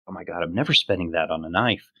oh my God, I'm never spending that on a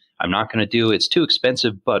knife. I'm not going to do it. It's too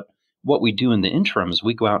expensive. But what we do in the interim is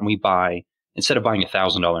we go out and we buy, instead of buying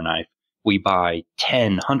 $1,000 knife, we buy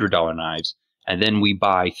 10 $100 knives. And then we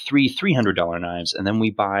buy three $300 knives. And then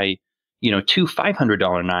we buy, two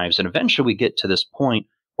 $500 knives. And eventually we get to this point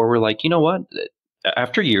where we're like, you know what?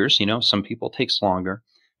 After years, some people it takes longer.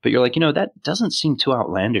 But you're like, that doesn't seem too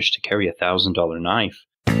outlandish to carry $1,000 knife.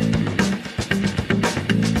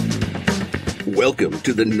 Welcome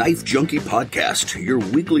to the Knife Junkie Podcast, your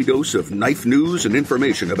weekly dose of knife news and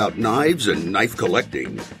information about knives and knife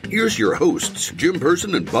collecting. Here's your hosts, Jim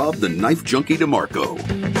Person and Bob the Knife Junkie DeMarco.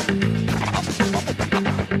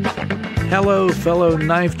 Hello, fellow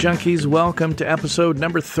knife junkies. Welcome to episode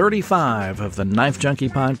number 35 of the Knife Junkie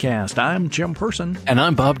Podcast. I'm Jim Person. And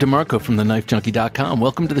I'm Bob DeMarco from TheKnifeJunkie.com.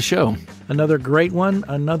 Welcome to the show. Another great one,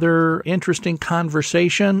 another interesting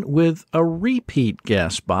conversation with a repeat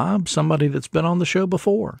guest, Bob, somebody that's been on the show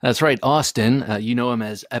before. That's right. Auston, you know him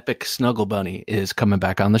as Epicsnugglebunny, is coming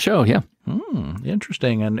back on the show, yeah.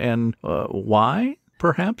 Interesting. And why,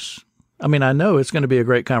 perhaps? I mean, I know it's going to be a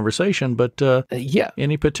great conversation, but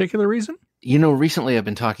any particular reason? Recently I've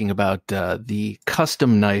been talking about the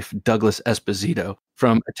custom knife Douglas Esposito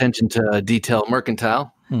from Attention to Detail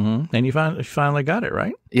Mercantile. Mm-hmm. And you finally got it,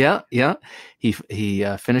 right? Yeah. He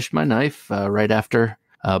finished my knife right after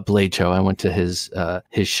Blade Show. I went to his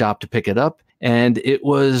shop to pick it up, and it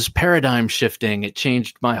was paradigm shifting. It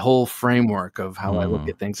changed my whole framework of how I look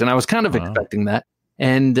at things, and I was kind of expecting that.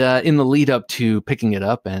 And in the lead up to picking it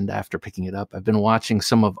up and after picking it up, I've been watching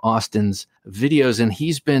some of Auston's videos, and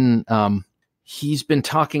he's been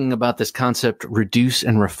talking about this concept, reduce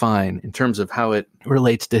and refine, in terms of how it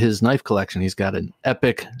relates to his knife collection. He's got an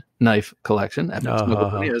epic knife collection.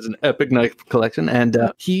 Epicsnugglebunny has an epic knife collection, and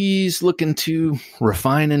he's looking to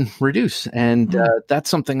refine and reduce. And that's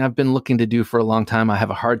something I've been looking to do for a long time. I have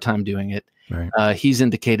a hard time doing it. Right. He's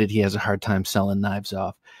indicated he has a hard time selling knives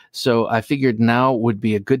off. So I figured now would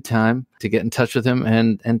be a good time to get in touch with him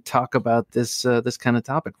and talk about this kind of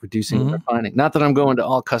topic, reducing and refining. Not that I'm going to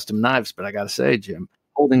all custom knives, but I got to say, Jim,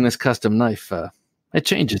 holding this custom knife, it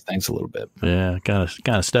changes things a little bit. Yeah, kind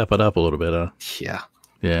of step it up a little bit, huh?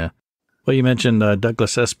 Yeah. Well, you mentioned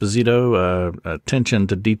Douglas Esposito, Attention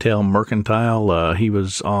to Detail Mercantile. He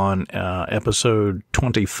was on episode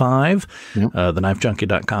 25,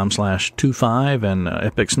 TheKnifeJunkie.com/25, and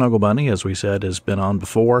Epicsnugglebunny, as we said, has been on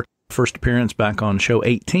before. First appearance back on show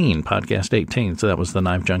 18, podcast 18, so that was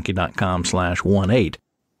TheKnifeJunkie.com/18.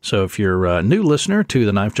 So if you're a new listener to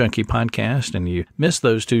the Knife Junkie podcast and you missed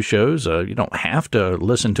those two shows, you don't have to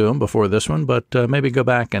listen to them before this one, but maybe go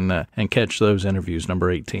back and catch those interviews, number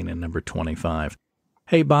 18 and number 25.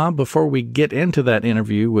 Hey, Bob, before we get into that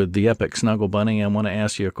interview with the Epicsnugglebunny, I want to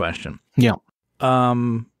ask you a question. Yeah.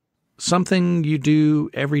 Something you do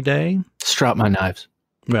every day? Strap my knives.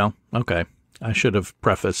 Well, okay. I should have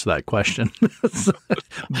prefaced that question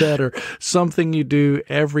better. Something you do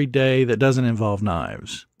every day that doesn't involve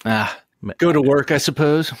knives. Go to work, I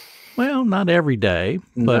suppose. Well, not every day,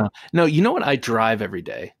 but no. You know what? I drive every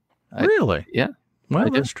day. Really? Yeah. Well,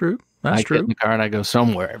 that's true. That's true. I get in the car and I go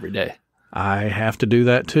somewhere every day. I have to do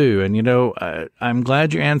that too. And I'm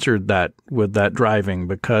glad you answered that with that driving,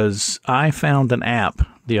 because I found an app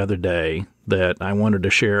the other day that I wanted to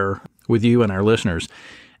share with you and our listeners.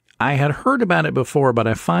 I had heard about it before, but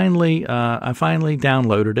I finally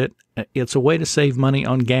downloaded it. It's a way to save money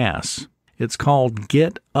on gas. It's called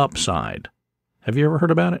Get Upside. Have you ever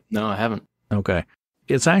heard about it? No, I haven't. Okay.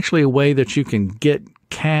 It's actually a way that you can get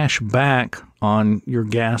cash back on your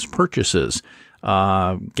gas purchases.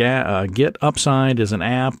 Get Upside is an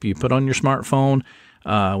app you put on your smartphone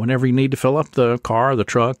whenever you need to fill up the car, the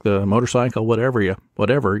truck, the motorcycle, whatever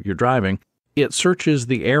you're driving. It searches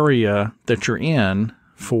the area that you're in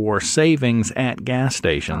for savings at gas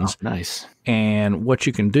stations. Oh, nice. And what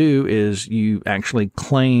you can do is you actually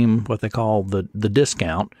claim what they call the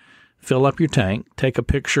discount, fill up your tank, take a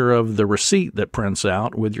picture of the receipt that prints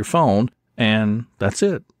out with your phone, and that's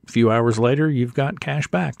it. A few hours later, you've got cash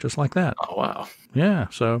back just like that. Oh, wow. Yeah,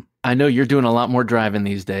 so. I know you're doing a lot more driving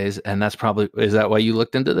these days, and is that why you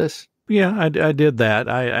looked into this? Yeah, I did that.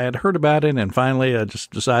 I had heard about it, and finally I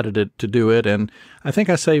just decided to do it. And I think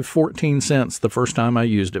I saved 14 cents the first time I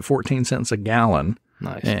used it, 14 cents a gallon.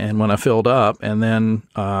 Nice. And when I filled up, and then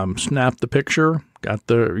snapped the picture, got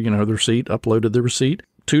the receipt, uploaded the receipt.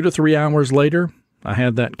 2 to 3 hours later, I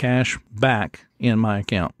had that cash back in my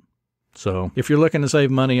account. So if you're looking to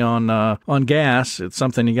save money on gas, it's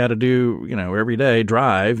something you got to do, every day.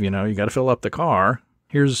 Drive, you got to fill up the car.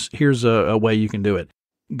 Here's a way you can do it.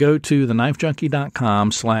 Go to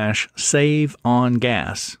TheKnifeJunkie.com/save on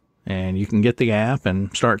gas. and you can get the app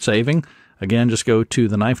and start saving. Again, just go to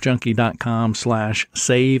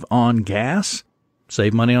TheKnifeJunkie.com/save on gas.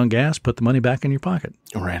 Save money on gas, put the money back in your pocket.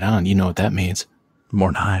 Right on. You know what that means.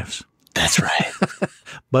 More knives. That's right.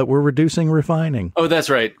 But we're reducing refining. Oh, that's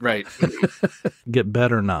right. Right. Get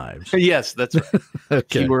better knives. Yes, that's right.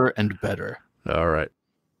 Okay. Fewer and better. All right.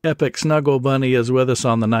 Epicsnugglebunny is with us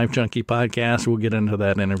on the Knife Junkie podcast. We'll get into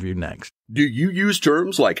that interview next. Do you use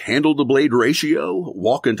terms like handle to blade ratio,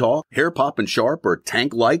 walk and talk, hair pop and sharp, or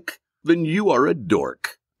tank like? Then you are a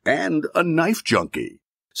dork and a knife junkie.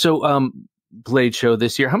 So, Blade Show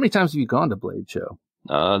this year. How many times have you gone to Blade Show?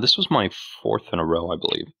 This was my 4th in a row, I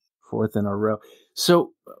believe. 4th in a row.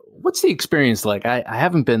 So what's the experience like? I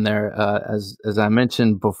haven't been there. As I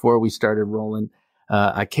mentioned before we started rolling,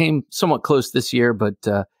 I came somewhat close this year, but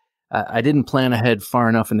I didn't plan ahead far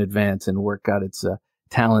enough in advance, and work got its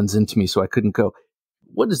talons into me, so I couldn't go.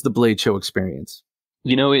 What is the Blade Show experience?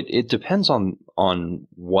 You know, it depends on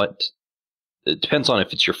what. It depends on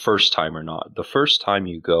if it's your first time or not. The first time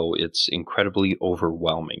you go, it's incredibly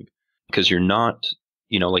overwhelming because you're not,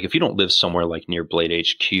 like if you don't live somewhere like near Blade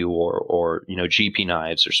HQ or GP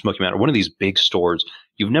Knives or Smoky Mountain, or one of these big stores,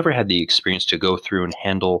 you've never had the experience to go through and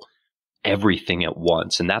handle everything at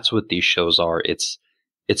once. And that's what these shows are. It's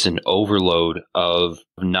an overload of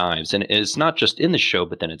knives. And it's not just in the show,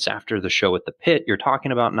 but then it's after the show at the pit. You're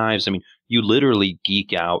talking about knives. I mean, you literally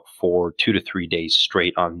geek out for 2 to 3 days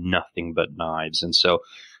straight on nothing but knives. And so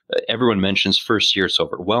everyone mentions first year it's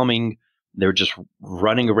overwhelming. They're just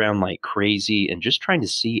running around like crazy and just trying to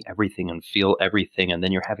see everything and feel everything. And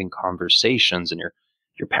then you're having conversations and you're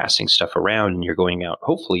passing stuff around and you're going out.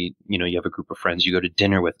 Hopefully, you have a group of friends you go to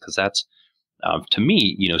dinner with, because that's, to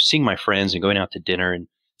me, seeing my friends and going out to dinner and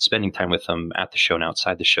spending time with them at the show and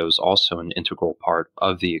outside the show is also an integral part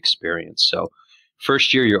of the experience. So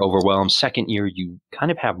first year, you're overwhelmed. Second year, you kind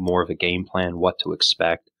of have more of a game plan, what to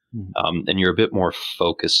expect. And you're a bit more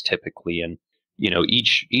focused typically. And,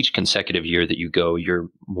 each consecutive year that you go, you're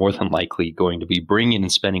more than likely going to be bringing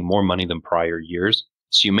and spending more money than prior years.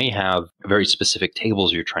 So you may have very specific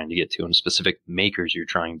tables you're trying to get to and specific makers you're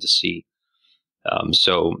trying to see.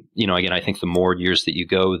 Again, I think the more years that you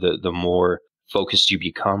go, the more focused you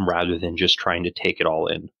become rather than just trying to take it all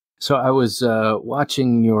in. So I was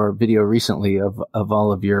watching your video recently of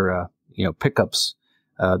all of your pickups,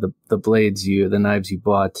 the blades the knives you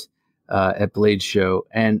bought at Blade Show,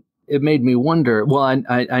 and it made me wonder. Well,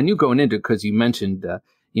 I knew going into it because you mentioned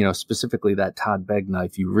specifically that Todd Begg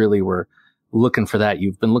knife. You really were looking for that.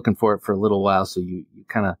 You've been looking for it for a little while, so you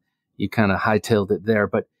kind of hightailed it there.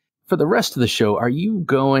 But for the rest of the show, are you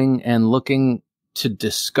going and looking to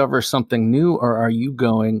discover something new, or are you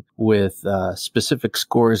going with specific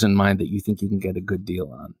scores in mind that you think you can get a good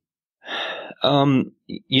deal on?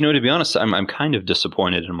 To be honest, I'm kind of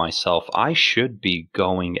disappointed in myself. I should be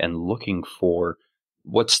going and looking for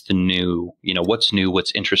what's the new, what's new,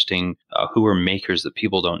 what's interesting, who are makers that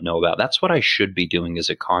people don't know about. That's what I should be doing as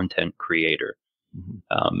a content creator.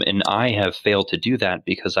 And I have failed to do that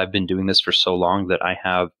because I've been doing this for so long that I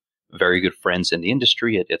have very good friends in the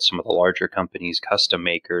industry at some of the larger companies, custom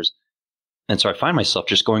makers. And so I find myself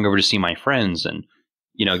just going over to see my friends. And,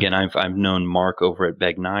 again, I've known Mark over at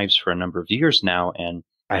Begg Knives for a number of years now. And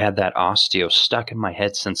I had that osteo stuck in my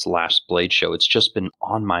head since the last Blade Show. It's just been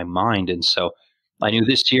on my mind. And so I knew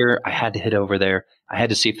this year I had to hit over there. I had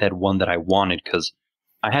to see if they had one that I wanted, because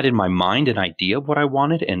I had in my mind an idea of what I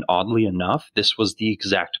wanted. And oddly enough, this was the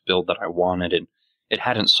exact build that I wanted. And it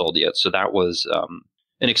hadn't sold yet. So that was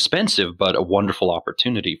an expensive but a wonderful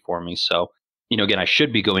opportunity for me. So, again, I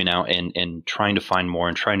should be going out and trying to find more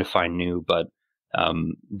and trying to find new. But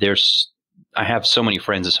I have so many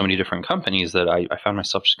friends at so many different companies that I found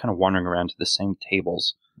myself just kind of wandering around to the same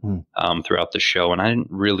tables throughout the show. And I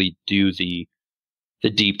didn't really do the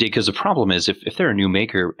deep dig, because the problem is if they're a new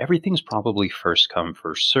maker, everything's probably first come,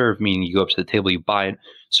 first serve, meaning you go up to the table, you buy it.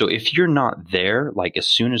 So if you're not there, like as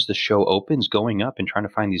soon as the show opens, going up and trying to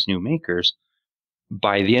find these new makers,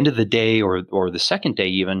 by the end of the day or the second day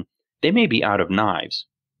even, they may be out of knives,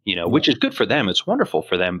 which is good for them. It's wonderful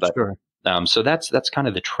for them. But sure. So that's kind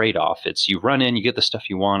of the trade-off. It's you run in, you get the stuff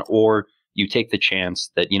you want, or you take the chance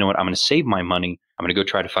that, I'm going to save my money. I'm going to go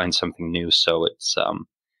try to find something new. So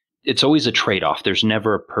it's always a trade-off. There's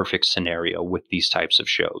never a perfect scenario with these types of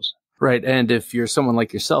shows. Right. And if you're someone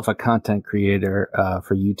like yourself, a content creator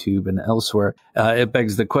for YouTube and elsewhere, it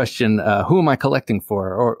begs the question, who am I collecting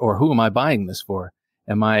for, or who am I buying this for?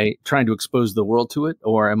 Am I trying to expose the world to it,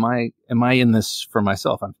 or am I in this for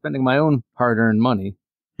myself? I'm spending my own hard-earned money.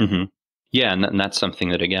 Mm-hmm. Yeah, and that's something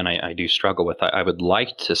that, again, I do struggle with. I would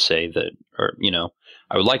like to say that, or,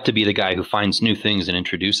 I would like to be the guy who finds new things and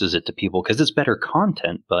introduces it to people because it's better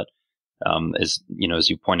content. But as you know, as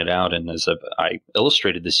you pointed out, and as I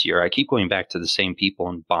illustrated this year, I keep going back to the same people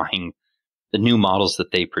and buying the new models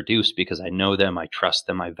that they produce because I know them, I trust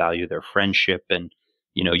them, I value their friendship. And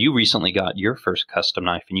you know, you recently got your first custom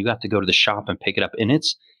knife, and you got to go to the shop and pick it up, and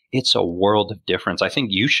it's a world of difference. I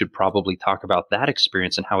think you should probably talk about that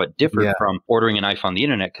experience and how it differed from ordering a knife on the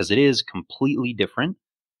internet, because it is completely different.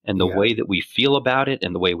 And the way that we feel about it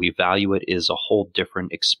and the way we value it is a whole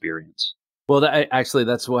different experience. Well, actually,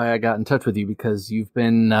 that's why I got in touch with you, because you've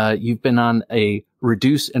been on a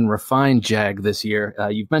reduce and refine jag this year.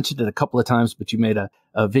 You've mentioned it a couple of times, but you made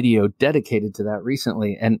a video dedicated to that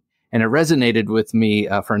recently, and it resonated with me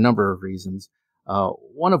for a number of reasons.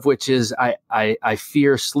 One of which is I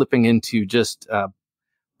fear slipping into just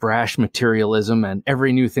brash materialism, and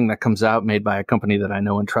every new thing that comes out made by a company that I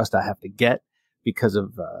know and trust, I have to get because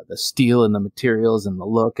of the steel and the materials and the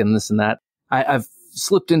look and this and that. I've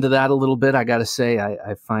slipped into that a little bit. I got to say,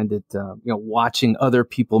 I find it, watching other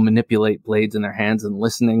people manipulate blades in their hands and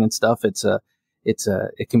listening and stuff. It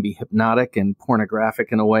can be hypnotic and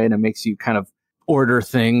pornographic in a way, and it makes you kind of order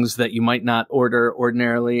things that you might not order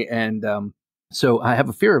ordinarily. And, so I have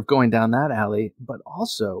a fear of going down that alley, but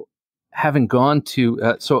also having gone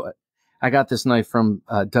to, so I got this knife from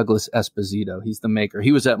Douglas Esposito. He's the maker.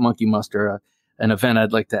 He was at Monkey Muster, an event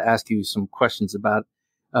I'd like to ask you some questions about.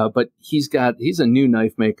 But he's a new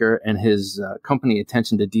knife maker, and his company,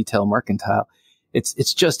 Attention to Detail Mercantile,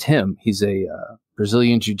 it's just him. He's a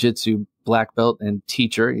Brazilian Jiu-Jitsu black belt and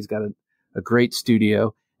teacher. He's got a great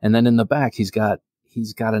studio. And then in the back, he's got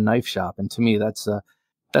a knife shop. And to me, that's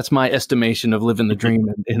my estimation of living the dream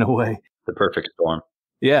in a way. The perfect storm.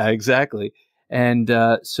 Yeah, exactly. And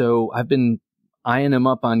so I've been eyeing him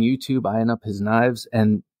up on YouTube, eyeing up his knives,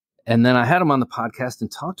 and then I had him on the podcast and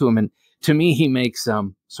talked to him. And to me, he makes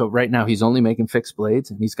so right now he's only making fixed blades,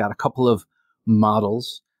 and he's got a couple of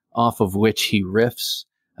models off of which he riffs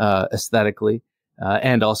aesthetically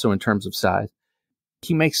and also in terms of size.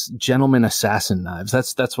 He makes gentleman assassin knives.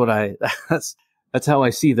 That's what that's how I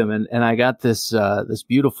see them. And I got this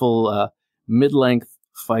beautiful mid-length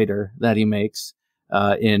fighter that he makes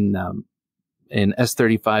in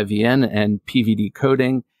S35VN and PVD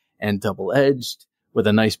coating and double-edged with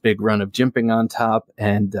a nice big run of jimping on top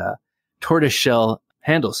and tortoiseshell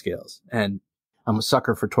handle scales. And I'm a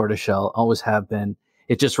sucker for tortoiseshell, always have been.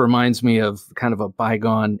 It just reminds me of kind of a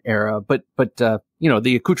bygone era, but the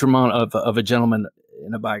accoutrement of a gentleman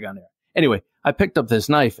in a bygone era. Anyway, I picked up this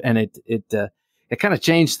knife, and it kind of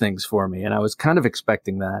changed things for me, and I was kind of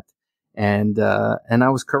expecting that. And I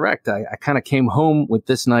was correct. I kind of came home with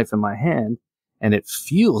this knife in my hand, and it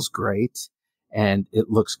feels great and it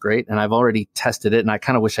looks great. And I've already tested it, and I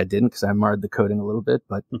kind of wish I didn't because I marred the coating a little bit,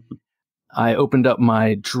 but I opened up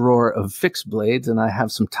my drawer of fixed blades, and I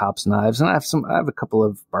have some Tops knives, and I have a couple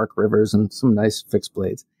of Bark Rivers and some nice fixed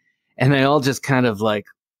blades, and they all just kind of like,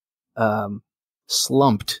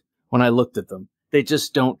 slumped when I looked at them. They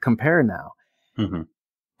just don't compare now. Mm-hmm.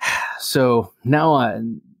 So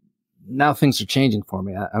now things are changing for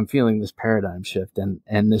me. I'm feeling this paradigm shift,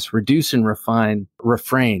 and this reduce and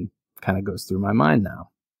refrain kind of goes through my mind now.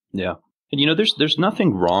 Yeah. And there's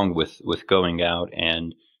nothing wrong with going out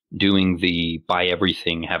and doing the buy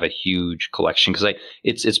everything, have a huge collection, because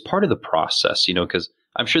it's part of the process, because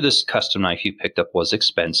I'm sure this custom knife you picked up was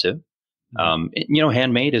expensive.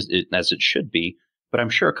 Handmade as it should be. But I'm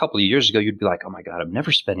sure a couple of years ago, you'd be like, oh my God, I'm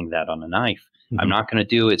never spending that on a knife. Mm-hmm. I'm not going to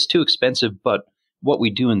do it. It's too expensive. But what we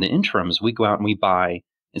do in the interim is we go out and we buy,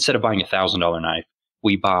 instead of buying $1,000 knife,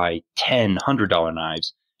 we buy 10 $100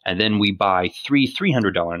 knives. And then we buy three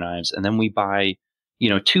 $300 knives. And then we buy,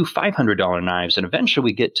 two $500 knives. And eventually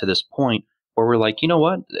we get to this point where we're like, you know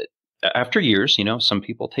what? After years, some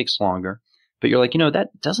people it takes longer. But you're like,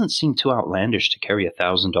 that doesn't seem too outlandish to carry a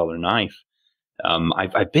 $1,000 knife.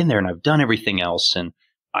 I've been there and I've done everything else, and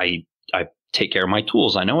I take care of my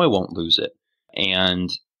tools. I know I won't lose it. And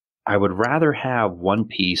I would rather have one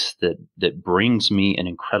piece that brings me an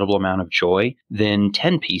incredible amount of joy than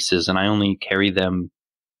 10 pieces, and I only carry them,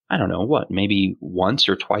 I don't know maybe once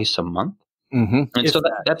or twice a month. Mm-hmm. And so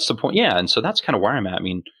that's the point. Yeah. And so that's kind of where I'm at. I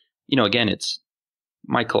mean, again, it's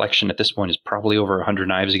my collection at this point is probably over 100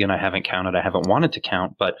 knives. Again, I haven't counted. I haven't wanted to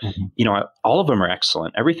count, but all of them are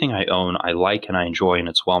excellent. Everything I own, I like and I enjoy, and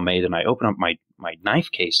it's well made. And I open up my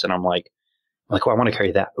knife case, and I'm like, oh, I want to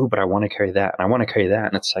carry that. Oh, but I want to carry that, and I want to carry that.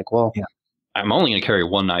 And it's like, well, I'm only going to carry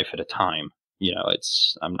one knife at a time.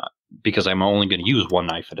 I'm not, because I'm only going to use one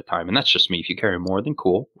knife at a time, and that's just me. If you carry more, then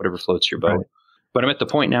cool, whatever floats your boat. Right. But I'm at the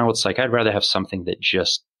point now. It's like I'd rather have something that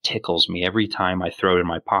just tickles me every time I throw it in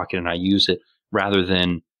my pocket and I use it. rather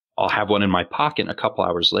than I'll have one in my pocket and a couple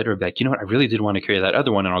hours later, I'll be like, you know what, I really did want to carry that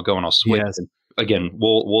other one, and I'll go and I'll switch. Yes. And again,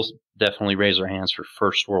 we'll definitely raise our hands for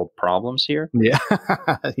first world problems here. Yeah.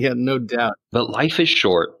 Yeah, no doubt. But life is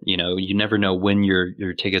short. You know, you never know when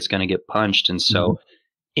your ticket's going to get punched. And so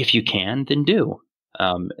if you can, then do.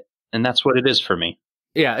 And that's what it is for me.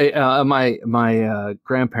 Yeah. My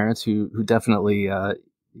grandparents who definitely,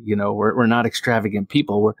 we're not extravagant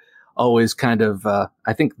people. We're always kind of,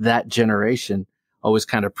 I think that generation always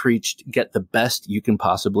kind of preached, get the best you can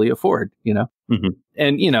possibly afford, you know? Mm-hmm.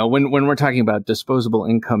 And, when we're talking about disposable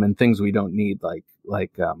income and things we don't need,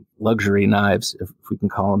 like luxury knives, if we can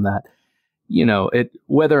call them that,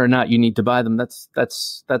 whether or not you need to buy them, that's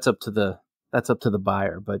up to the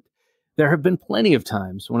buyer. But there have been plenty of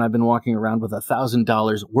times when I've been walking around with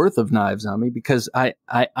 $1,000 worth of knives on me, because I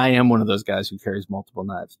am one of those guys who carries multiple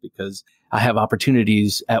knives, because I have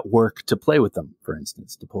opportunities at work to play with them, for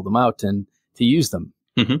instance, to pull them out and to use them.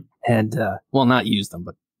 Mm-hmm. And, not use them,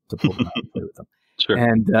 but to pull them out and play with them. Sure.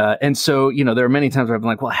 And so, there are many times where I've been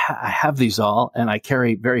like, well, I have these all, and I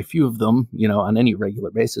carry very few of them, on any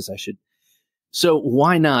regular basis. I should. So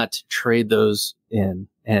why not trade those in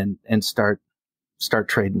and start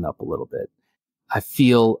trading up a little bit? I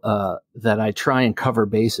feel, that I try and cover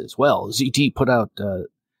bases. Well, ZT put out,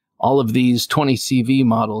 all of these 20 CV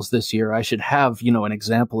models this year. I should have, an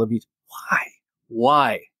example of each.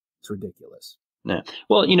 Why? It's ridiculous. Yeah.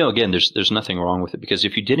 Well, again, there's nothing wrong with it, because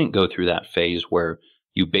if you didn't go through that phase where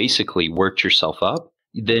you basically worked yourself up,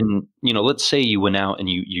 then, let's say you went out and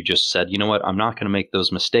you just said, you know what, I'm not going to make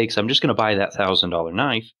those mistakes. I'm just going to buy that $1,000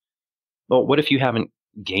 knife. Well, what if you haven't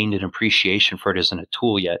gained an appreciation for it as a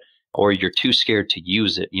tool yet, or you're too scared to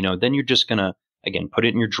use it? Then you're just going to, again, put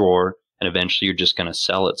it in your drawer, and eventually you're just going to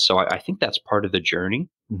sell it. So I think that's part of the journey.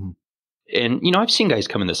 Mm-hmm. And, I've seen guys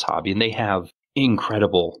come in this hobby and they have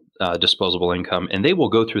incredible disposable income, and they will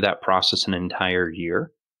go through that process an entire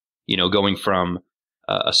year, going from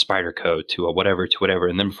a spider coat to a whatever to whatever.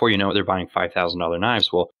 And then before you know it, they're buying $5,000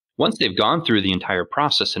 knives. Well, once they've gone through the entire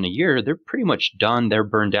process in a year, they're pretty much done. They're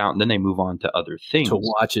burned out, and then they move on to other things. To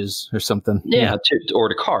watches or something. Yeah. Or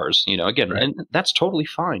to cars, again, Right. And that's totally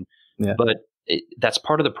fine. Yeah. But that's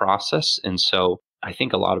part of the process. And so I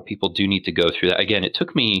think a lot of people do need to go through that. Again, it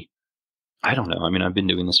took me, I don't know. I mean, I've been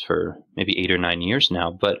doing this for maybe 8 or 9 years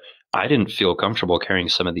now, but I didn't feel comfortable carrying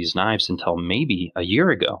some of these knives until maybe a year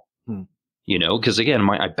ago. Because again,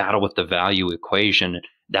 I battle with the value equation.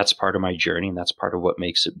 That's part of my journey, and that's part of what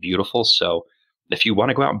makes it beautiful. So if you want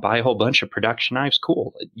to go out and buy a whole bunch of production knives,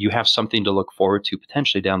 cool. You have something to look forward to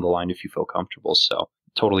potentially down the line if you feel comfortable. So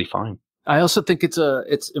totally fine. I also think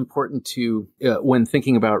it's important to, when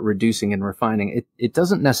thinking about reducing and refining, it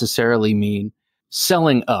doesn't necessarily mean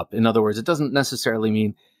selling up. In other words, it doesn't necessarily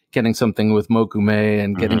mean getting something with mokume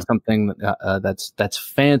and getting something that's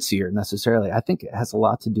fancier necessarily. I think it has a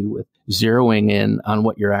lot to do with zeroing in on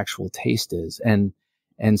what your actual taste is, and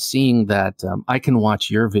seeing that I can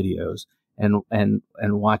watch your videos and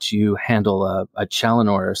watch you handle a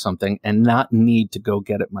Challenor or something and not need to go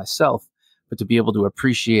get it myself, but to be able to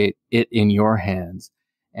appreciate it in your hands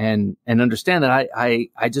and understand that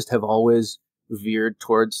I just have always veered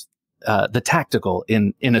towards the tactical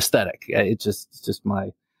in aesthetic. It's just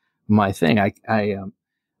my thing.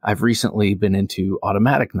 I've recently been into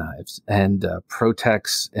automatic knives and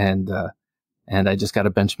Protex, and I just got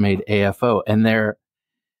a Benchmade AFO, and they're,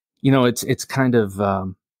 it's kind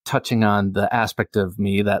of touching on the aspect of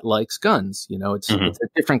me that likes guns. It's a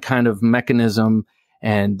different kind of mechanism,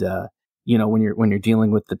 and when you're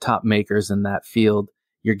dealing with the top makers in that field,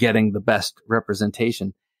 you're getting the best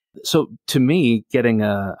representation. So to me, getting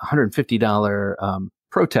a $150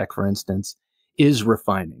 Protec, for instance, is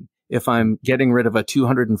refining. If I'm getting rid of a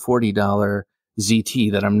 $240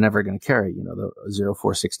 ZT that I'm never going to carry, the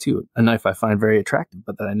 0462, a knife I find very attractive,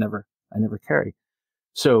 but that I never carry.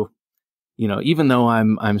 So, even though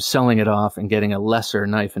I'm selling it off and getting a lesser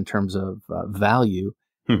knife in terms of value,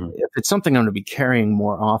 if it's something I'm going to be carrying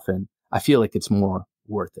more often, I feel like it's more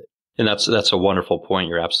worth it. And that's a wonderful point.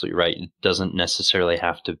 You're absolutely right. It doesn't necessarily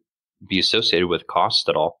have to be associated with cost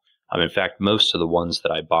at all. In fact, most of the ones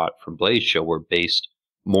that I bought from Blade Show were based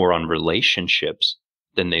more on relationships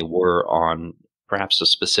than they were on perhaps a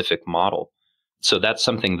specific model. So that's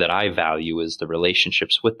something that I value, is the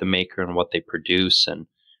relationships with the maker and what they produce and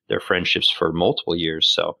their friendships for multiple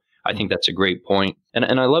years. So I think that's a great point.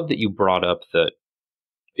 And I love that you brought up that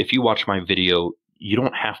if you watch my video, you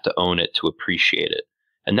don't have to own it to appreciate it.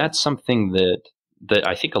 And that's something that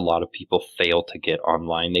I think a lot of people fail to get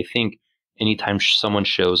online. They think anytime someone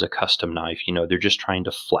shows a custom knife, they're just trying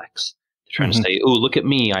to flex. They're trying to say, oh, look at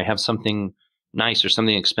me. I have something, nice or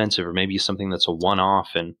something expensive, or maybe something that's a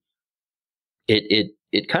one-off, and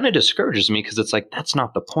it kind of discourages me because it's like, that's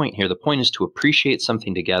not the point here. The point is to appreciate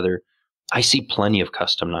something together. I see plenty of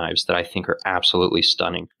custom knives that I think are absolutely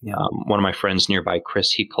stunning. Yeah. One of my friends nearby,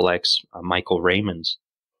 Chris, he collects Michael Raymond's,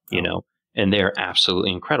 and they're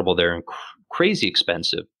absolutely incredible. They're crazy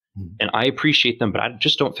expensive. And I appreciate them, but I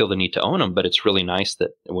just don't feel the need to own them. But it's really nice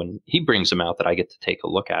that when he brings them out that I get to take a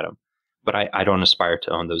look at them. But I don't aspire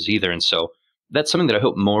to own those either. And so that's something that I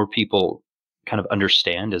hope more people kind of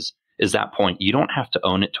understand is that point. You don't have to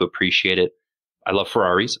own it to appreciate it. I love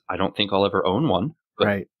Ferraris. I don't think I'll ever own one. But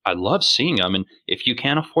Right. I love seeing them. And if you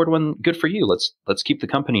can't afford one, good for you. Let's keep the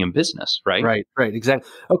company in business, right? Right, exactly.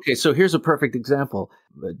 Okay, so here's a perfect example.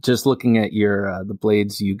 Just looking at your the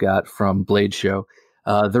blades you got from Blade Show,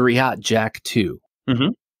 the Riat Jack 2. Mm-hmm.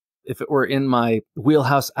 If it were in my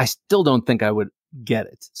wheelhouse, I still don't think I would get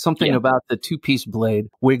it. Something about the two-piece blade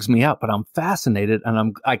wigs me out, but I'm fascinated,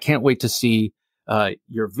 and I can't wait to see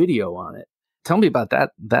your video on it. Tell me about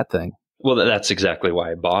that thing. Well, that's exactly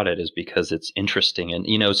why I bought it, is because it's interesting.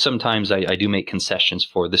 And, sometimes I do make concessions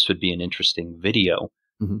for this would be an interesting video,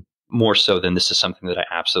 more so than this is something that I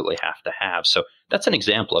absolutely have to have. So that's an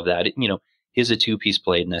example of that. Is a two-piece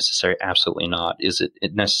blade necessary? Absolutely not. Is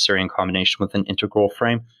it necessary in combination with an integral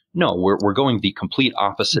frame? No, we're going the complete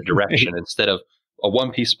opposite direction. Instead of a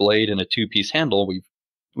one-piece blade and a two-piece handle,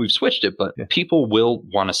 we've switched it. But people will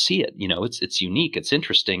want to see it. It's unique. It's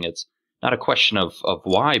interesting. It's not a question of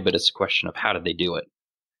why, but it's a question of how did they do it.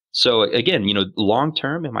 So again, long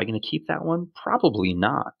term, am I going to keep that one? Probably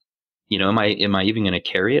not. Am I even going to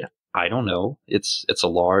carry it? I don't know. It's a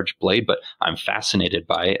large blade, but I'm fascinated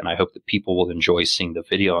by it, and I hope that people will enjoy seeing the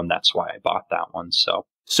video, and that's why I bought that one. So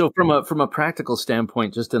from a practical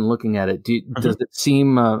standpoint, just in looking at it, does it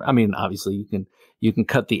seem? I mean, obviously you can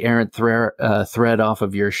cut the errant thread off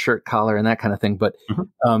of your shirt collar and that kind of thing, but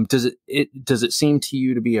does it seem to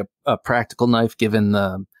you to be a practical knife given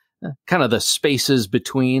the kind of the spaces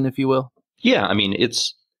between, if you will? Yeah, I mean,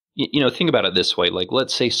 it's think about it this way. Like,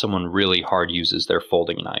 let's say someone really hard uses their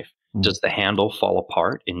folding knife. Does the handle fall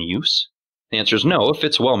apart in use? The answer is no. If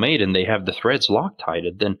it's well made and they have the threads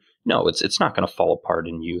Loctited, then no, it's not going to fall apart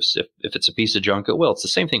in use. If it's a piece of junk, it will. It's the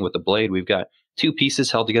same thing with the blade. We've got two pieces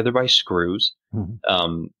held together by screws.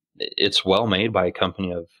 It's well made by a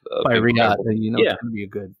company of by Riat. It's going to be a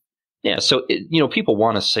good. Yeah, so people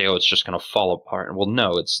want to say, oh, it's just going to fall apart. Well,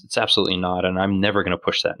 no, it's absolutely not, and I'm never going to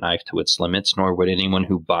push that knife to its limits, nor would anyone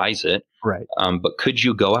who buys it. Right. But could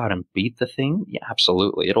you go out and beat the thing? Yeah,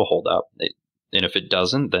 absolutely, it'll hold up. And if it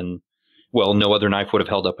doesn't, then, well, no other knife would have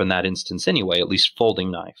held up in that instance anyway, at least folding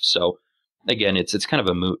knife. So again, it's kind of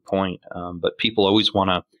a moot point. But people always want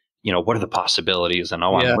to, what are the possibilities? And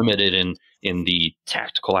I'm limited in the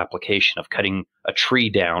tactical application of cutting a tree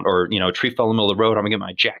down, or a tree fell in the middle of the road. I'm gonna get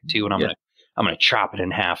my Jack 2 and I'm gonna chop it in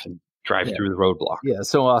half and drive through the roadblock. Yeah.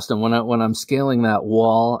 So Auston, when I'm scaling that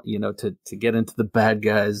wall, to get into the bad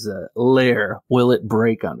guy's lair, will it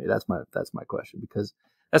break on me? That's my question, because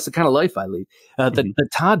that's the kind of life I lead. The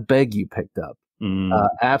Todd Begg you picked up,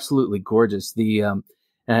 absolutely gorgeous. The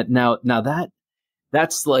now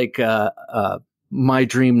that's like my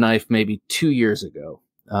dream knife maybe 2 years ago.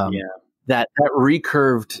 That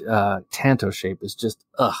recurved tanto shape is just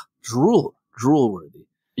drool worthy.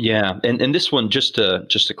 Yeah, and this one, just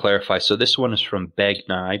to clarify, so this one is from Begg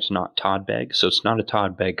Knives, not Todd Begg. So it's not a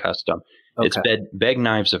Todd Begg custom. Okay. It's Begg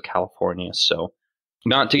Knives of California. So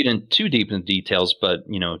not to get in too deep in the details, but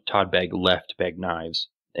Todd Begg left Begg Knives,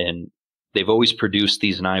 and they've always produced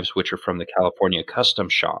these knives which are from the California custom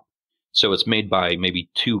shop. So it's made by maybe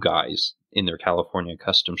two guys in their California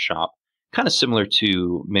custom shop. Kind of similar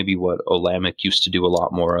to maybe what Olamic used to do a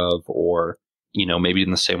lot more of, or, maybe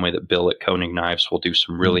in the same way that Bill at Koenig Knives will do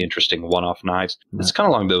some really interesting one-off knives. It's kind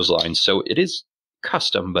of along those lines. So it is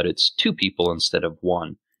custom, but it's two people instead of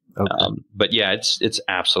one. Okay. But yeah, it's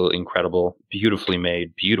absolutely incredible. Beautifully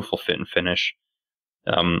made, beautiful fit and finish.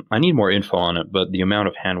 I need more info on it, but the amount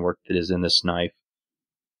of handwork that is in this knife,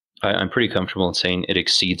 I'm pretty comfortable in saying it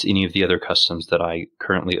exceeds any of the other customs that I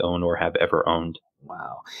currently own or have ever owned.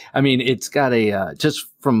 Wow. I mean, it's got just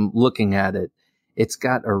from looking at it, it's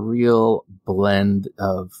got a real blend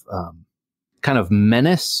of kind of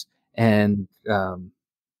menace and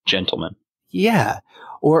gentleman. Yeah.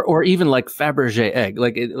 Or even like Fabergé egg.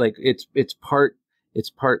 It's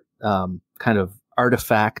part kind of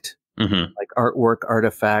artifact, like artwork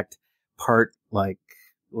artifact, part like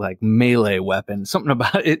melee weapon. Something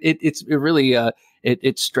about it. It really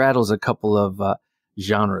it straddles a couple of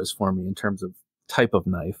genres for me in terms of type of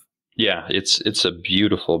knife. Yeah, it's a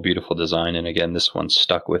beautiful, beautiful design. And again, this one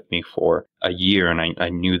stuck with me for a year, and I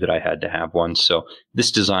knew that I had to have one. So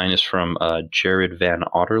this design is from Jared Van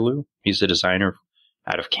Otterloo. He's a designer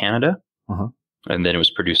out of Canada. Uh-huh. And then it was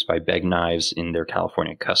produced by Beg Knives in their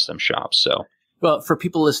California custom shop. So, well, for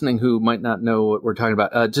people listening who might not know what we're talking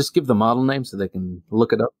about, just give the model name so they can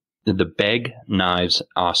look it up. The Beg Knives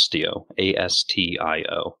Osteo,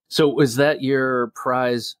 ASTIO. So was that your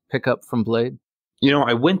prize pickup from Blade?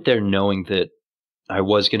 I went there knowing that I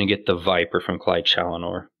was going to get the Viper from Clyde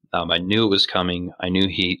Challenor. I knew it was coming. I knew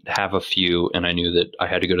he'd have a few, and I knew that I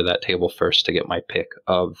had to go to that table first to get my pick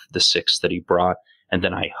of the 6 that he brought. And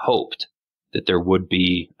then I hoped that there would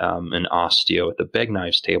be an Osteo at the Beg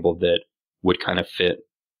Knives table that would kind of fit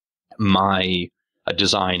my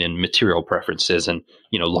design and material preferences. And,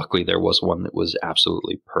 luckily there was one that was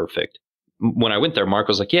absolutely perfect. When I went there, Mark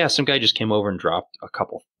was like, yeah, some guy just came over and dropped a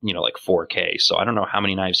couple, like 4K. So I don't know how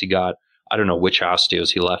many knives he got. I don't know which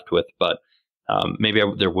Osteos he left with, but maybe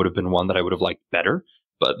there would have been one that I would have liked better,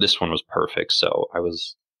 but this one was perfect. So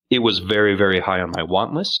it was very, very high on my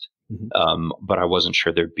want list. Mm-hmm. But I wasn't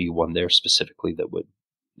sure there'd be one there specifically that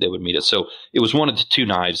would meet it. So it was one of the 3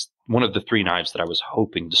 knives that I was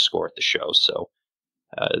hoping to score at the show. So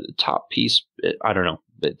the top piece, I don't know,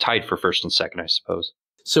 it tied for first and second, I suppose.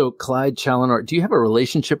 So Clyde Challenor, do you have a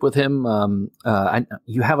relationship with him?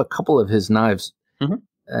 You have a couple of his knives, mm-hmm.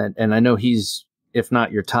 and I know he's, if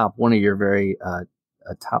not your top, one of your very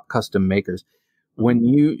top custom makers. When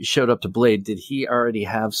you showed up to Blade, did he already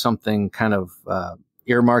have something kind of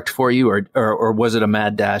earmarked for you, or was it a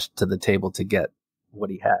mad dash to the table to get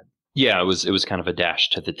what he had? Yeah, it was kind of a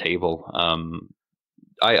dash to the table.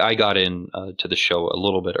 I got in to the show a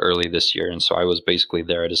little bit early this year, and so I was basically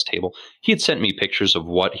there at his table. He had sent me pictures of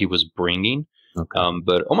what he was bringing, okay.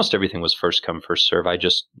 But almost everything was first come, first serve. I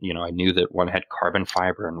just, I knew that one had carbon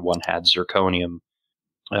fiber and one had zirconium.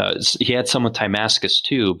 He had some with Damascus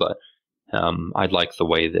too, but I liked the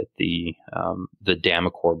way that the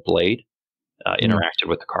Damacor blade interacted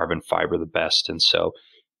with the carbon fiber the best, and so.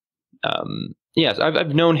 Yes,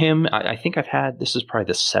 I've known him. I think this is probably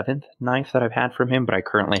the 7th knife that I've had from him, but I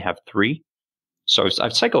currently have 3. So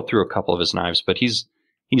I've cycled through a couple of his knives, but he's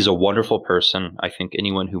a wonderful person. I think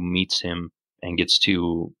anyone who meets him and gets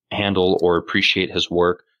to handle or appreciate his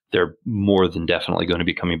work, they're more than definitely going to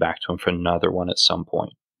be coming back to him for another one at some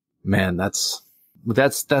point. Man, that's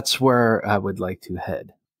where I would like to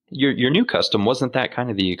head. Your new custom, wasn't that kind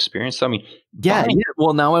of the experience? I mean, yeah.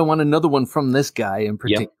 Well, now I want another one from this guy in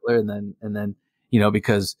particular, yep. and then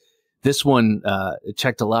because this one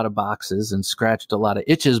checked a lot of boxes and scratched a lot of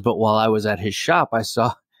itches. But while I was at his shop, I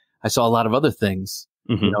saw a lot of other things,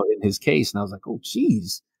 mm-hmm. In his case, and I was like, oh,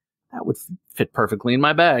 geez, that would fit perfectly in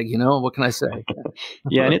my bag. What can I say?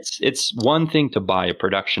 Yeah, and it's one thing to buy a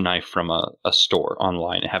production knife from a store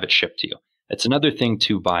online and have it shipped to you. It's another thing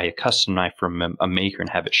to buy a custom knife from a maker and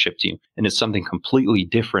have it shipped to you. And it's something completely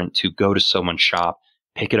different to go to someone's shop,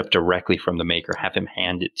 pick it up directly from the maker, have him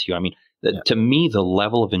hand it to you. I mean, to me, the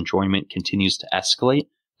level of enjoyment continues to escalate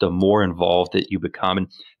the more involved that you become. And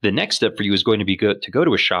the next step for you is going to be good to go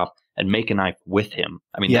to a shop and make a knife with him.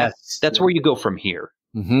 I mean, that's where you go from here.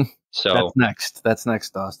 Mm-hmm. So that's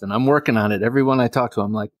next, Auston. I'm working on it. Everyone I talk to,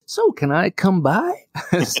 I'm like, so can I come by?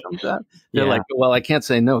 Sometimes they're like, well, I can't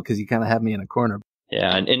say no because you kind of have me in a corner.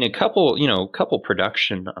 Yeah, and a couple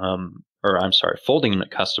production, folding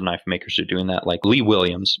custom knife makers are doing that. Like Lee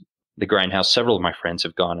Williams, the Grindhouse. Several of my friends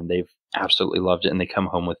have gone and they've absolutely loved it, and they come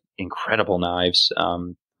home with incredible knives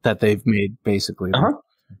that they've made basically. Uh-huh.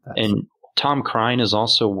 And Tom Krein is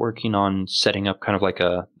also working on setting up kind of like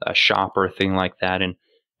a shop or a thing like that, and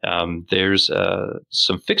there's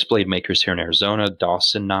some fixed blade makers here in Arizona,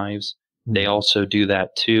 Dawson Knives. Mm-hmm. They also do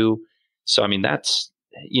that too. So, I mean, that's,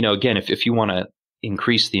 again, if you want to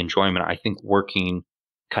increase the enjoyment, I think working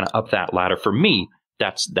kind of up that ladder for me,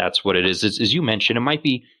 that's what it is. As you mentioned, it might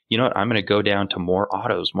be, I'm going to go down to more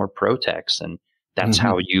autos, more Protex, and that's mm-hmm.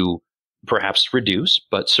 how you perhaps reduce,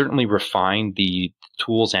 but certainly refine the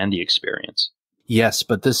tools and the experience. Yes,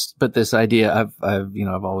 but this idea, I've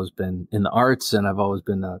always been in the arts, and I've always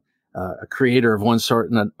been a creator of one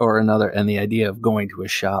sort or another, and the idea of going to a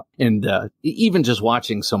shop and even just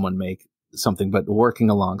watching someone make something, but working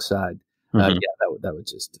alongside, mm-hmm.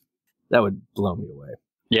 that would blow me away.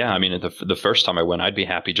 Yeah, I mean, the first time I went, I'd be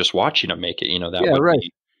happy just watching them make it.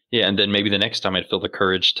 Yeah, and then maybe the next time I'd feel the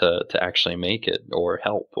courage to actually make it or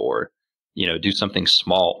help or do something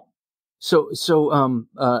small. So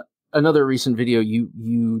another recent video,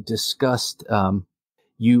 you discussed,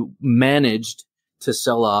 you managed to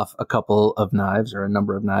sell off a couple of knives or a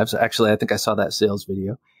number of knives. Actually, I think I saw that sales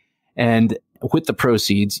video. And with the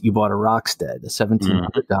proceeds, you bought a Rockstead, a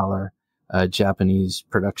 $1,700 Japanese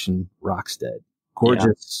production Rockstead.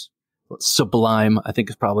 Gorgeous, sublime, I think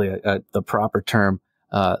is probably the proper term,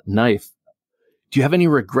 knife. Do you have any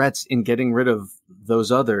regrets in getting rid of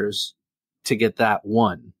those others to get that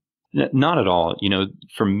one? Not at all.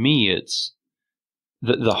 For me, it's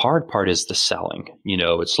the hard part is the selling.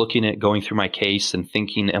 It's looking at going through my case and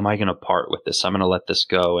thinking, am I going to part with this? I'm going to let this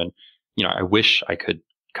go. And, I wish I could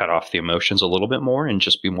cut off the emotions a little bit more and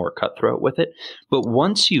just be more cutthroat with it. But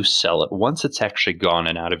once you sell it, once it's actually gone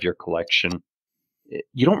and out of your collection,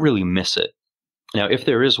 you don't really miss it. Now, if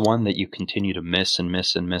there is one that you continue to miss and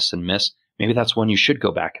miss and miss and miss, maybe that's one you should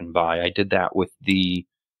go back and buy. I did that with the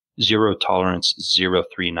Zero Tolerance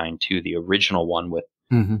 0392, the original one with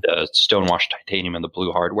the stonewashed titanium and the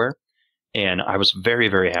blue hardware. And I was very,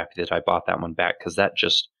 very happy that I bought that one back because that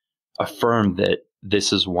just affirmed that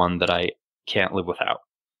this is one that I can't live without.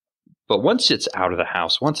 But once it's out of the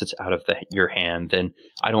house, once it's out of your hand, then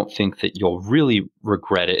I don't think that you'll really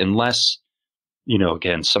regret it unless,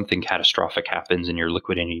 again, something catastrophic happens and you're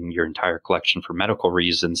liquidating your entire collection for medical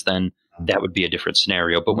reasons, then that would be a different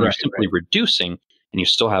scenario. But when you're simply reducing and you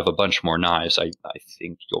still have a bunch more knives, I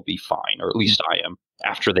think you'll be fine, or at least I am,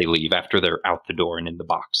 after they leave, after they're out the door and in the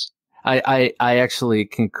box. I actually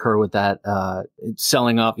concur with that.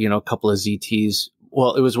 Selling off, a couple of ZTs.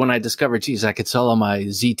 Well, it was when I discovered, geez, I could sell all my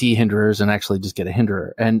ZT hinderers and actually just get a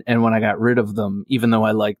hinderer. And when I got rid of them, even though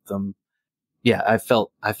I liked them, I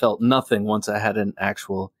felt nothing once I had an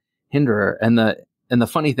actual hinderer. And the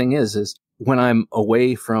funny thing is when I'm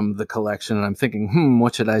away from the collection and I'm thinking,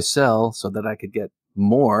 what should I sell so that I could get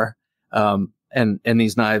more? And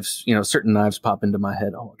these knives, certain knives pop into my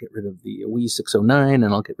head. Oh, I'll get rid of the WE 609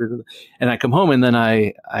 and I'll get rid of and I come home and then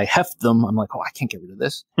I heft them. I'm like, oh, I can't get rid of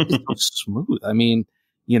this. It's so smooth. I mean,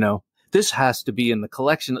 this has to be in the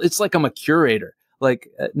collection. It's like I'm a curator, like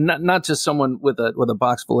not just someone with a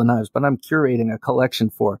box full of knives, but I'm curating a collection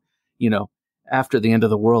for, after the end of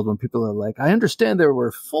the world, when people are like, I understand there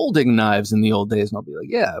were folding knives in the old days. And I'll be like,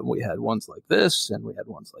 yeah, we had ones like this and we had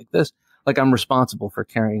ones like this. Like I'm responsible for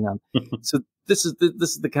carrying on. So this is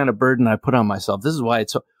the kind of burden I put on myself. This is why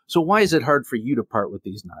it's so why is it hard for you to part with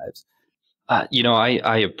these knives?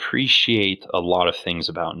 I appreciate a lot of things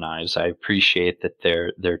about knives. I appreciate that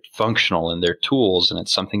they're functional and they're tools, and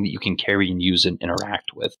it's something that you can carry and use and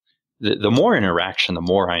interact with. The more interaction, the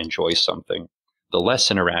more I enjoy something. The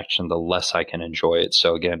less interaction, the less I can enjoy it.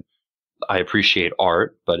 So again, I appreciate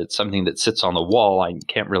art, but it's something that sits on the wall. I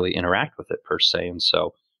can't really interact with it per se, and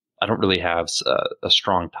so I don't really have a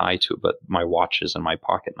strong tie to it, but my watches and my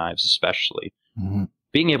pocket knives especially. Mm-hmm.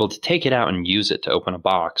 Being able to take it out and use it to open a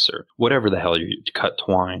box or whatever the hell you cut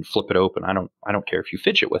twine, flip it open. I don't care if you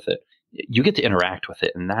fidget with it. You get to interact with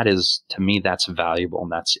it, and that is, to me, that's valuable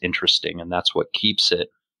and that's interesting, and that's what keeps it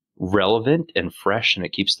relevant and fresh, and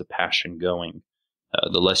it keeps the passion going.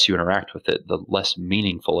 The less you interact with it, the less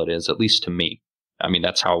meaningful it is, at least to me. I mean,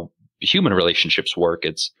 that's how human relationships work.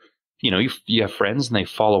 It's you have friends and they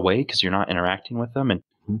fall away because you're not interacting with them. And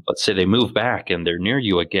let's say they move back and they're near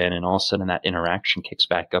you again. And all of a sudden that interaction kicks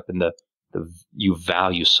back up and you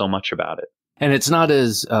value so much about it. And it's not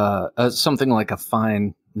as, something like a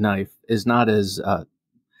fine knife is not as,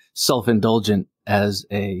 self-indulgent as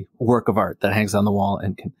a work of art that hangs on the wall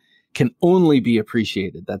and can only be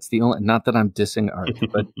appreciated. That's the only, not that I'm dissing art,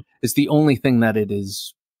 but it's the only thing that it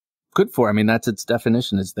is good for. I mean, that's its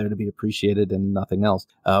definition. It's there to be appreciated and nothing else.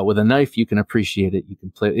 With a knife, you can appreciate it. You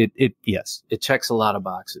can play it. Yes, it checks a lot of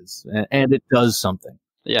boxes and it does something.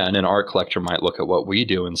 Yeah. And an art collector might look at what we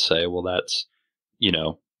do and say, well, that's,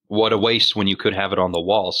 what a waste when you could have it on the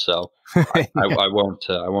wall. So I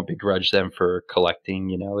won't begrudge them for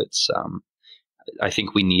collecting. It's, I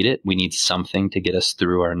think we need it. We need something to get us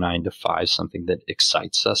through our 9 to 5, something that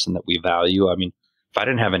excites us and that we value. I mean, if I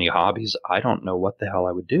didn't have any hobbies, I don't know what the hell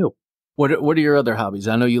I would do. What are your other hobbies?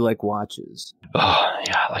 I know you like watches. Oh,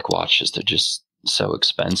 yeah, I like watches. They're just so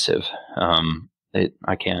expensive.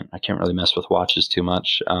 I can't really mess with watches too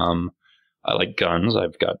much. I like guns.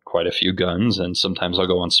 I've got quite a few guns, and sometimes I'll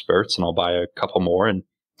go on spurts and I'll buy a couple more, and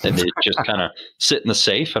they just kind of sit in the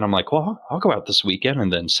safe. And I'm like, well, I'll go out this weekend.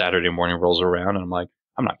 And then Saturday morning rolls around, and I'm like,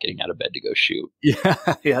 I'm not getting out of bed to go shoot. Yeah,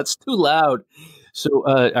 it's too loud. So,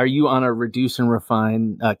 are you on a reduce and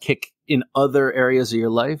refine kick in other areas of your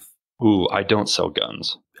life? Ooh, I don't sell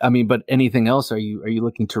guns. I mean, but anything else? Are you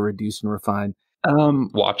looking to reduce and refine?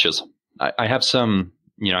 Watches. I have some.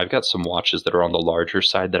 I've got some watches that are on the larger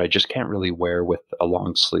side that I just can't really wear with a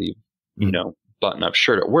long sleeve, button up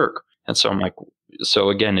shirt at work. And so I'm like, so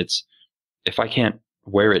again, it's if I can't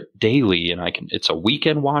wear it daily and it's a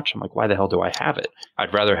weekend watch. I'm like, why the hell do I have it?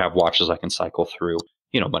 I'd rather have watches I can cycle through,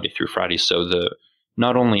 Monday through Friday. So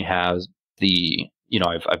not only has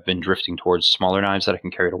I've been drifting towards smaller knives that I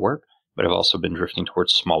can carry to work, but I've also been drifting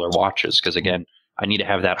towards smaller watches because, again, I need to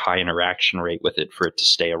have that high interaction rate with it for it to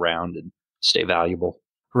stay around and stay valuable.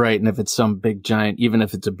 Right. And if it's some big giant, even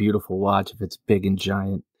if it's a beautiful watch, if it's big and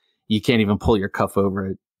giant, you can't even pull your cuff over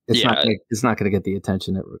it. It's not going to get the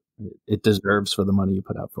attention it deserves for the money you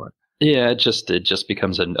put out for it. Yeah, it just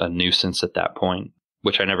becomes a nuisance at that point,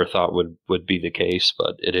 which I never thought would be the case,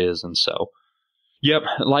 but it is. And so, yep,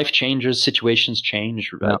 life changes, situations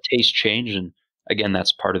change, tastes change, and again,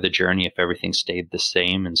 that's part of the journey. If everything stayed the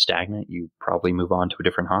same and stagnant, you probably move on to a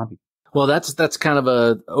different hobby. Well, that's kind of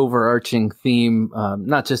a overarching theme,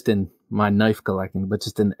 not just in my knife collecting, but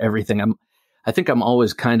just in everything. I think I'm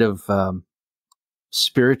always kind of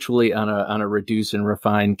spiritually on a reduce and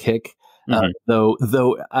refine kick.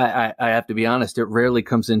 Though I have to be honest, it rarely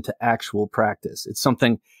comes into actual practice. It's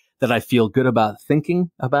something that I feel good about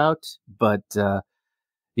thinking about, but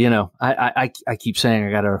I keep saying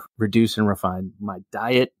I got to reduce and refine my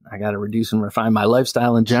diet. I got to reduce and refine my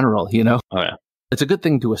lifestyle in general. Oh yeah, it's a good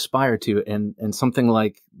thing to aspire to, and something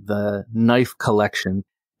like the knife collection,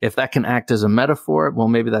 if that can act as a metaphor, well,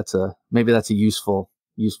 maybe that's a useful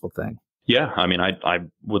thing. Yeah, I mean, I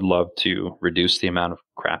would love to reduce the amount of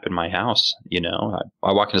crap in my house.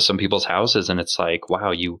 I walk into some people's houses and it's like,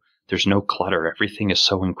 wow, there's no clutter. Everything is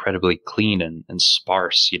so incredibly clean and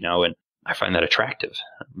sparse, and I find that attractive.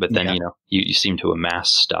 But then, you seem to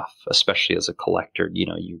amass stuff, especially as a collector,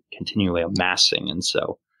 you continually amassing. And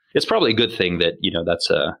so it's probably a good thing that,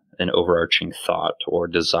 that's an overarching thought or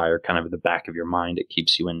desire kind of in the back of your mind. It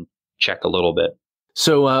keeps you in check a little bit.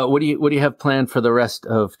 So, what do you have planned for the rest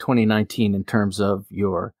of 2019 in terms of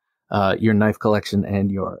your knife collection and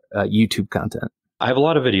your YouTube content? I have a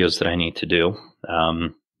lot of videos that I need to do.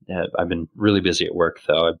 I've been really busy at work,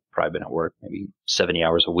 though. I've probably been at work maybe 70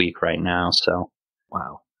 hours a week right now. So,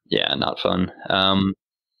 wow. Yeah, not fun.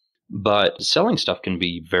 But selling stuff can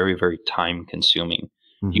be very, very time consuming.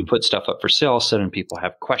 Mm-hmm. You put stuff up for sale, suddenly people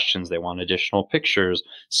have questions. They want additional pictures.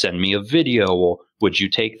 Send me a video. Well, would you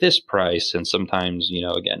take this price? And sometimes,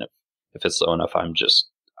 again, if it's low enough, I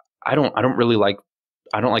don't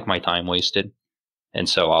like my time wasted. And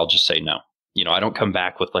so I'll just say no. I don't come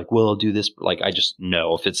back with like, well, I'll do this. Like, I just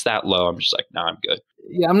know if it's that low, I'm just like, no, I'm good.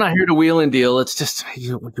 Yeah, I'm not here to wheel and deal. It's just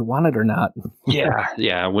you want it or not.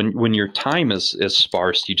 Yeah. When your time is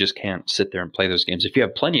sparse, you just can't sit there and play those games. If you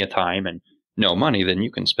have plenty of time and no money, then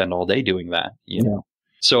you can spend all day doing that.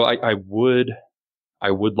 So I would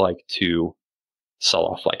like to sell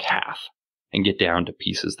off like half and get down to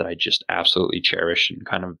pieces that I just absolutely cherish and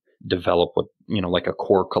kind of develop what, like a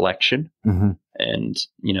core collection. Mm-hmm. And,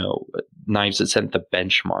 knives that set the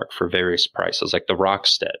benchmark for various prices, like the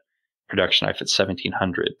Rockstead production knife at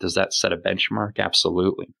 $1,700. Does that set a benchmark?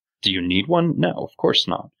 Absolutely. Do you need one? No, of course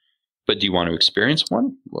not. But do you want to experience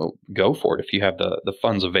one? Well, go for it. If you have the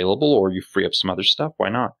funds available or you free up some other stuff, why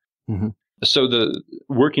not? Mm-hmm. So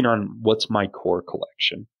working on what's my core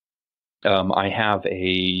collection. I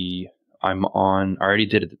already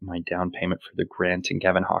did my down payment for the Grant and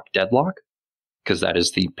Gavin Hawk Deadlock because that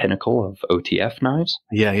is the pinnacle of OTF knives.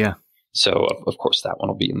 Yeah. So of course that one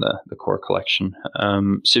will be in the core collection.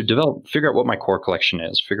 So figure out what my core collection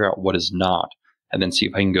is, figure out what is not, and then see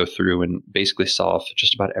if I can go through and basically sell off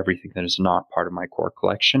just about everything that is not part of my core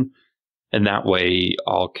collection. And that way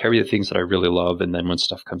I'll carry the things that I really love. And then when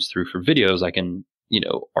stuff comes through for videos, I can,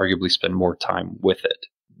 arguably spend more time with it.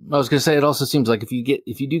 I was going to say, it also seems like if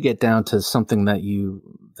you do get down to something that you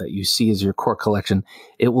see as your core collection,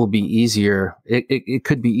 it will be easier. It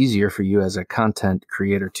could be easier for you as a content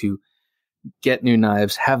creator to get new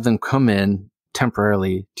knives, have them come in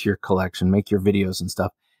temporarily to your collection, make your videos and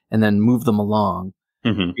stuff, and then move them along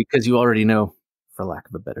because you already know, for lack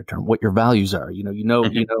of a better term, what your values are. You know,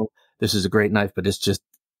 this is a great knife, but it's just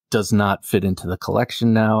does not fit into the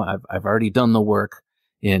collection now. I've already done the work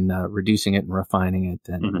in reducing it and refining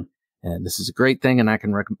it. And this is a great thing. And I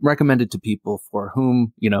can recommend it to people for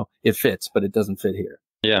whom, it fits, but it doesn't fit here.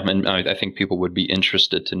 Yeah. And I think people would be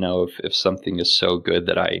interested to know if something is so good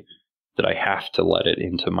that I have to let it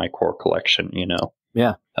into my core collection,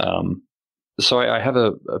 Yeah. So I have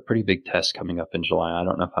a pretty big test coming up in July. I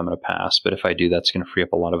don't know if I'm going to pass, but if I do, that's going to free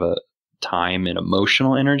up a lot of time and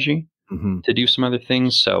emotional energy to do some other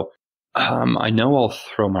things. So I know I'll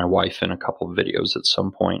throw my wife in a couple of videos at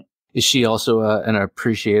some point. Is she also an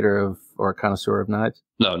appreciator of or a connoisseur of knives?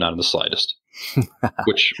 No, not in the slightest.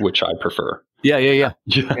 which I prefer. Yeah.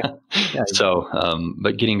 So,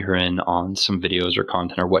 but getting her in on some videos or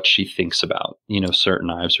content or what she thinks about, certain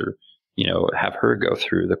knives, or, have her go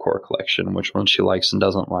through the core collection, which one she likes and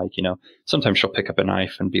doesn't like. Sometimes she'll pick up a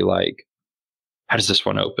knife and be like, how does this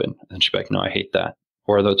one open? And she'll be like, no, I hate that.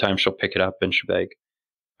 Or other times she'll pick it up and she'll be like,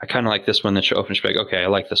 I kind of like this one. Then she'll open, she'll be like, okay, I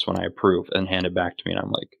like this one, I approve, and hand it back to me. And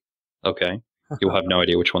I'm like, okay, you'll have no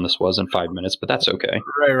idea which one this was in 5 minutes, but that's okay.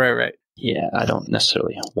 Right. Yeah, I don't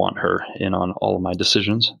necessarily want her in on all of my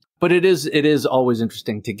decisions. But it is always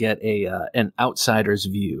interesting to get an outsider's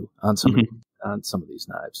view on some of these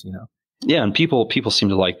knives, Yeah, and people seem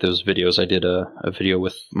to like those videos. I did a video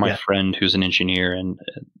with my friend who's an engineer, and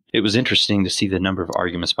it was interesting to see the number of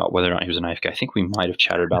arguments about whether or not he was a knife guy. I think we might have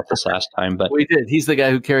chatted about this last time, but we did. He's the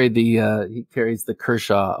guy who carried he carries the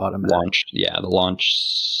Kershaw automatic. The Launch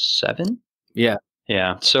 7. Yeah.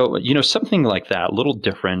 So, something like that, a little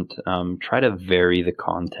different. Try to vary the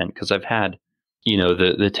content, because I've had,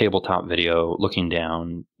 the tabletop video looking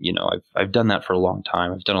down. I've done that for a long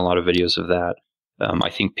time. I've done a lot of videos of that. I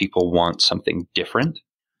think people want something different,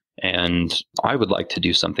 and I would like to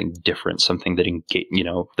do something different, something that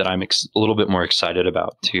that I'm a little bit more excited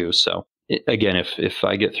about too. So again, if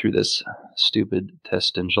I get through this stupid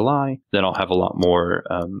test in July, then I'll have a lot more,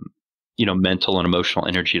 mental and emotional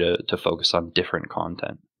energy to focus on different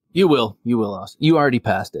content. You will, Austin. You already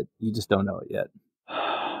passed it. You just don't know it yet.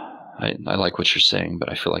 I like what you're saying,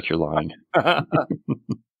 but I feel like you're lying.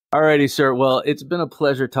 All righty, sir. Well, it's been a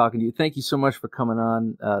pleasure talking to you. Thank you so much for coming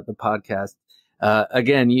on the podcast.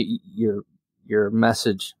 Again, your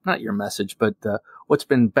message, not your message, but what's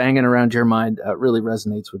been banging around your mind really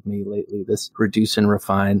resonates with me lately, this reduce and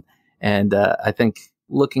refine. And I think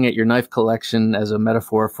looking at your knife collection as a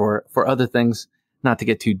metaphor for other things, not to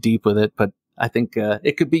get too deep with it, but I think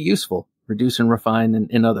it could be useful. Reduce and refine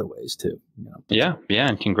in other ways too. Yeah.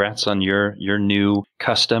 And congrats on your new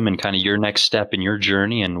custom and kind of your next step in your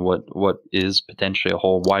journey, and what is potentially a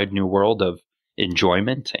whole wide new world of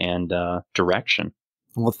enjoyment and direction.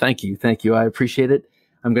 Well, thank you. I appreciate it.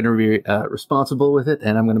 I'm going to be responsible with it,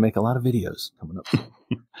 and I'm going to make a lot of videos coming up.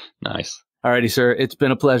 Nice. All righty, sir. It's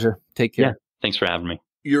been a pleasure. Take care. Yeah. Thanks for having me.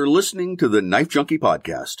 You're listening to the Knife Junkie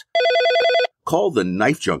Podcast. Call the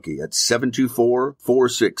Knife Junkie at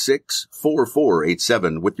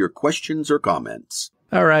 724-466-4487 with your questions or comments.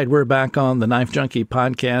 All right, we're back on the Knife Junkie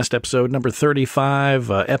Podcast, episode number 35.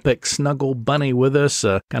 Epicsnugglebunny with us,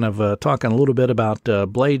 kind of talking a little bit about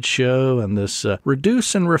Blade Show and this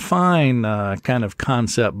reduce and refine kind of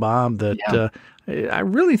concept, Bob, that I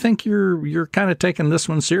really think you're kind of taking this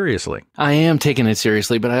one seriously. I am taking it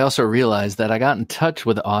seriously, but I also realized that I got in touch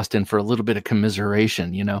with Auston for a little bit of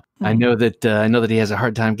commiseration. I know that he has a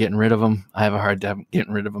hard time getting rid of them. I have a hard time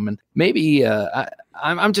getting rid of them, and maybe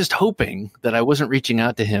I'm just hoping that I wasn't reaching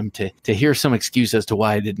out to him to hear some excuse as to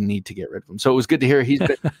why I didn't need to get rid of him. So it was good to hear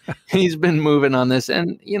he's been moving on this,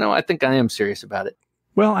 and I think I am serious about it.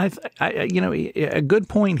 Well, I a good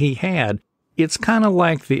point he had. It's kind of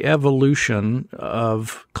like the evolution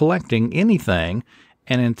of collecting anything,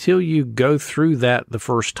 and until you go through that the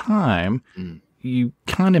first time, you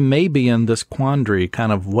kind of may be in this quandary,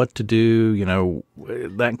 kind of what to do,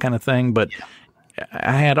 that kind of thing. But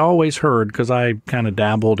I had always heard, because I kind of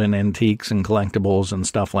dabbled in antiques and collectibles and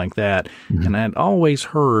stuff like that, and I'd always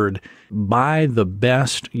heard buy the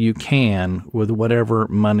best you can with whatever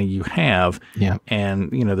money you have. Yeah.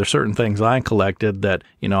 And, there's certain things I collected that,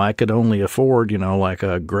 I could only afford, like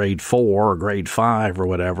a grade 4 or grade 5 or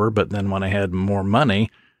whatever. But then when I had more money,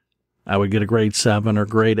 I would get a grade 7 or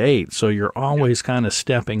grade 8. So you're always kind of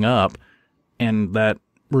stepping up, and that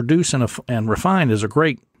reduce and refine is a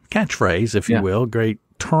great catchphrase, if you will, great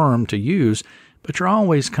term to use, but you're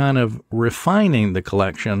always kind of refining the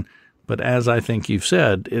collection. But as I think you've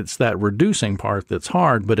said, it's that reducing part that's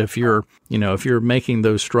hard. But if you're making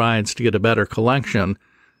those strides to get a better collection,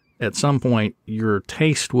 at some point your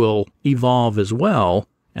taste will evolve as well.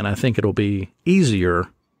 And I think it'll be easier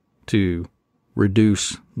to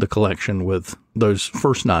reduce the collection with those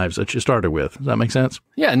first knives that you started with. Does that make sense?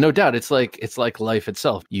 Yeah, no doubt. It's like life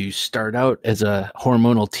itself. You start out as a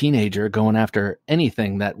hormonal teenager going after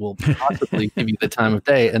anything that will possibly give you the time of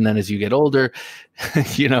day, and then as you get older,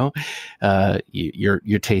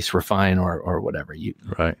 your tastes refine or whatever. You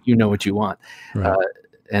know what you want. Right.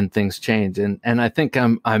 And things change, and I think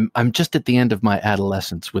I'm just at the end of my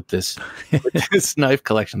adolescence with this knife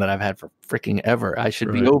collection that I've had for freaking ever. I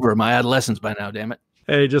should be over my adolescence by now. Damn it!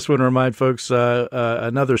 Hey, just want to remind folks,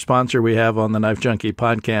 another sponsor we have on the Knife Junkie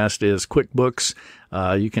Podcast is QuickBooks.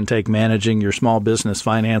 You can take managing your small business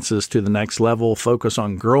finances to the next level. Focus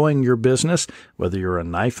on growing your business, whether you're a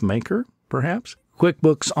knife maker, perhaps.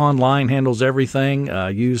 QuickBooks Online handles everything.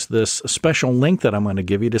 Use this special link that I'm going to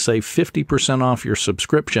give you to save 50% off your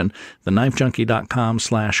subscription,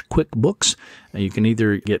 TheKnifeJunkie.com/QuickBooks. You can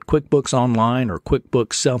either get QuickBooks Online or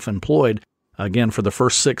QuickBooks Self-Employed. Again, for the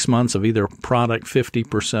first 6 months of either product,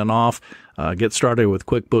 50% off. Get started with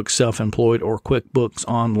QuickBooks Self-Employed or QuickBooks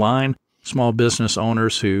Online. Small business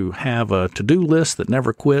owners who have a to-do list that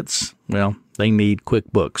never quits, well, they need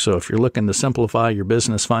QuickBooks. So if you're looking to simplify your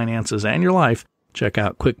business finances and your life, check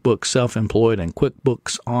out QuickBooks Self-Employed and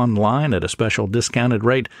QuickBooks Online at a special discounted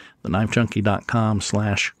rate,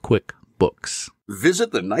 TheKnifeJunkie.com/QuickBooks.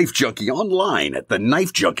 Visit The Knife Junkie online at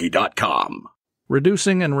TheKnifeJunkie.com.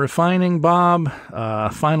 Reducing and refining, Bob.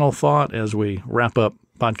 Final thought as we wrap up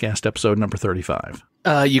podcast episode number 35.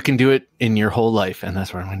 You can do it in your whole life, and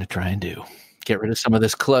that's what I'm going to try and do. Get rid of some of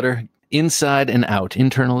this clutter inside and out,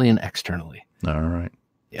 internally and externally. All right.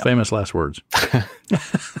 Yep. Famous last words.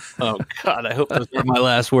 Oh, God, I hope those were my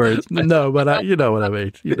last words. No, but you know what I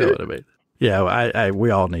mean. You know what I mean. Yeah,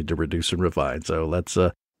 we all need to reduce and refine. So let's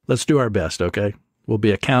do our best, okay? We'll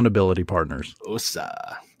be accountability partners.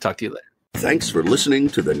 Osa. Talk to you later. Thanks for listening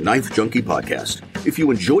to the Knife Junkie Podcast. If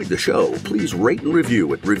you enjoyed the show, please rate and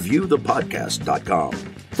review at reviewthepodcast.com.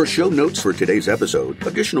 For show notes for today's episode,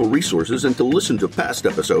 additional resources, and to listen to past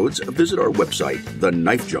episodes, visit our website,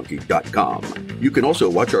 TheKnifeJunkie.com. You can also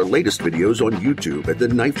watch our latest videos on YouTube at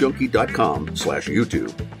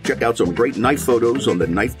TheKnifeJunkie.com/YouTube. Check out some great knife photos on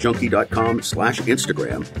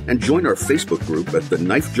TheKnifeJunkie.com/Instagram and join our Facebook group at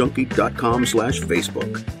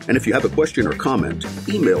TheKnifeJunkie.com/Facebook. And if you have a question or comment,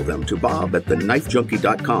 email them to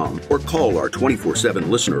bob@TheKnifeJunkie.com or call our 24/7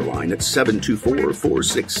 listener line at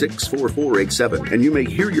 724-466-4487, and you may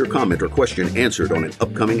hear your comment or question answered on an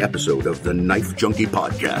upcoming episode of the Knife Junkie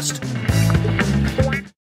Podcast.